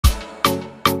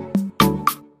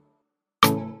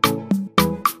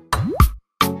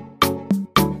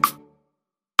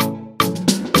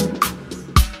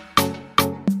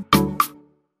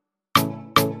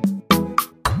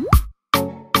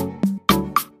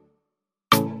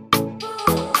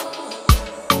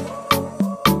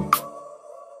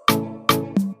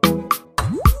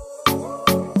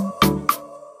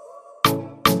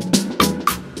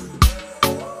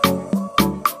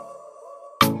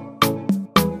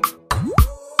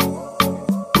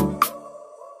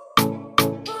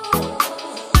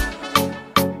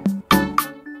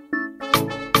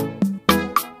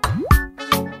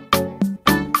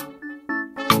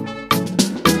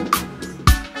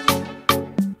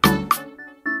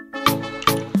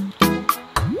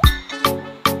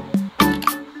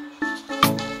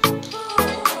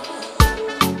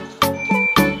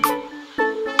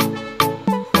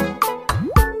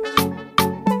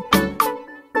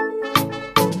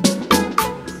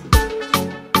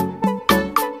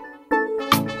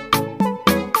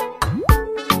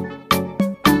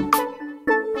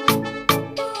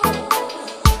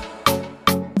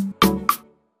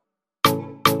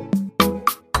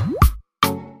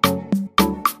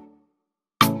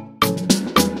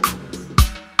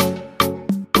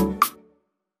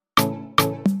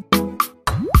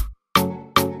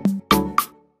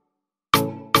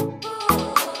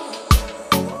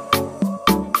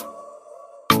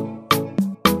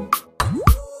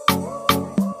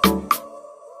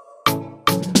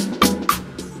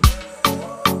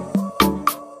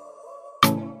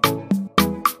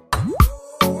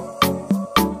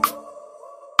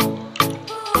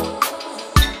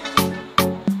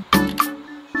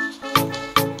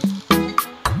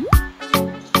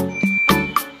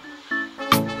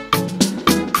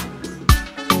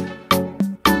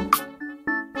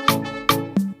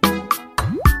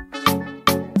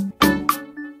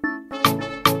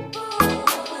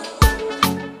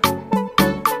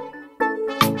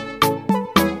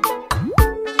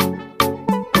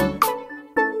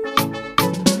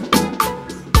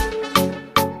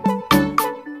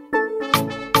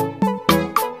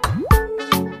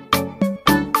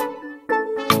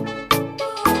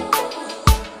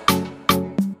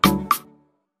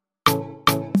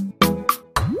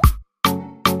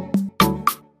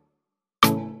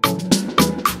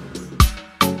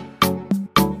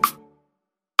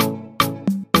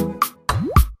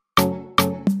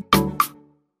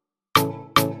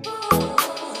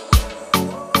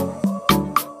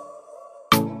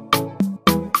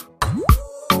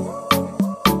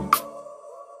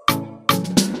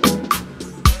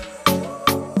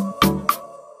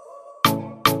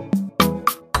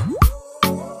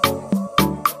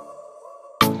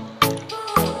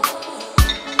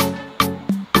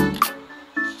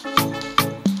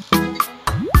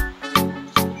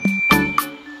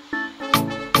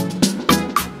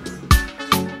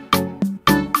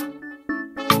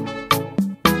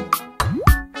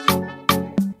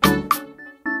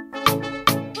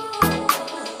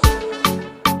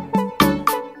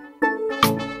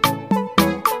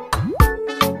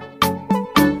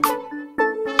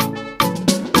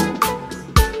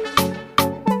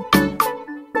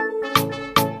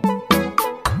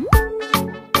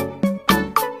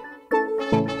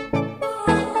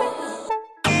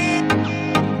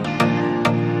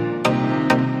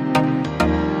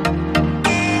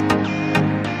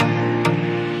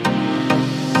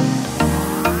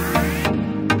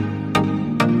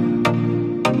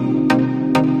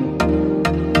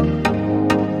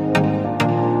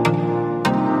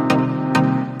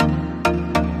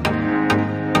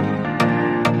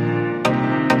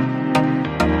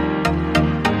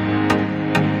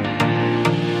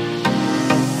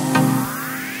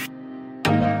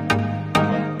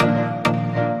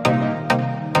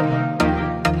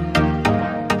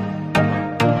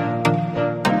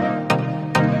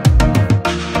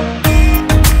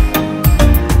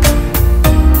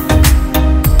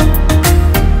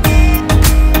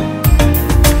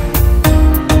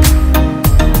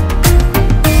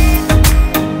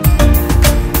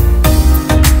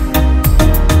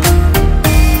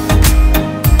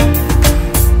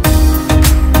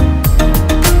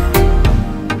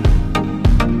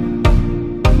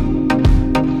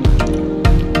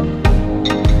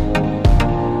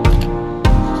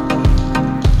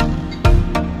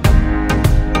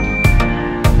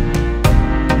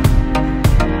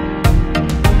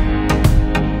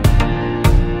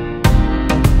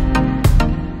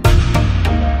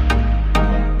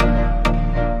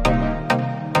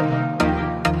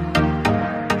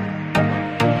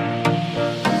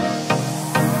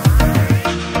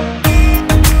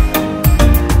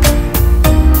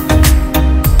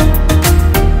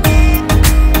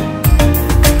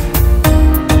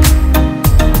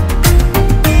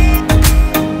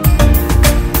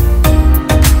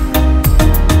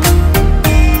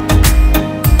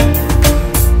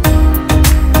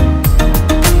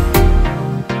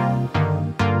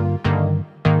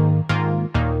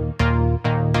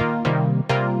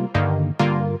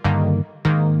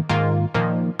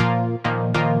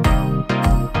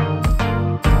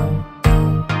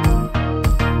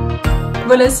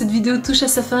Voilà, cette vidéo touche à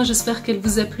sa fin, j'espère qu'elle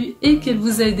vous a plu et qu'elle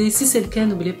vous a aidé. Si c'est le cas,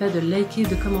 n'oubliez pas de liker,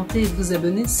 de commenter et de vous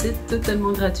abonner, c'est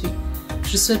totalement gratuit.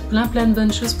 Je vous souhaite plein de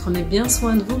bonnes choses, prenez bien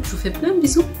soin de vous, je vous fais plein de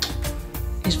bisous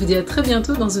et je vous dis à très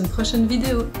bientôt dans une prochaine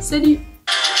vidéo. Salut!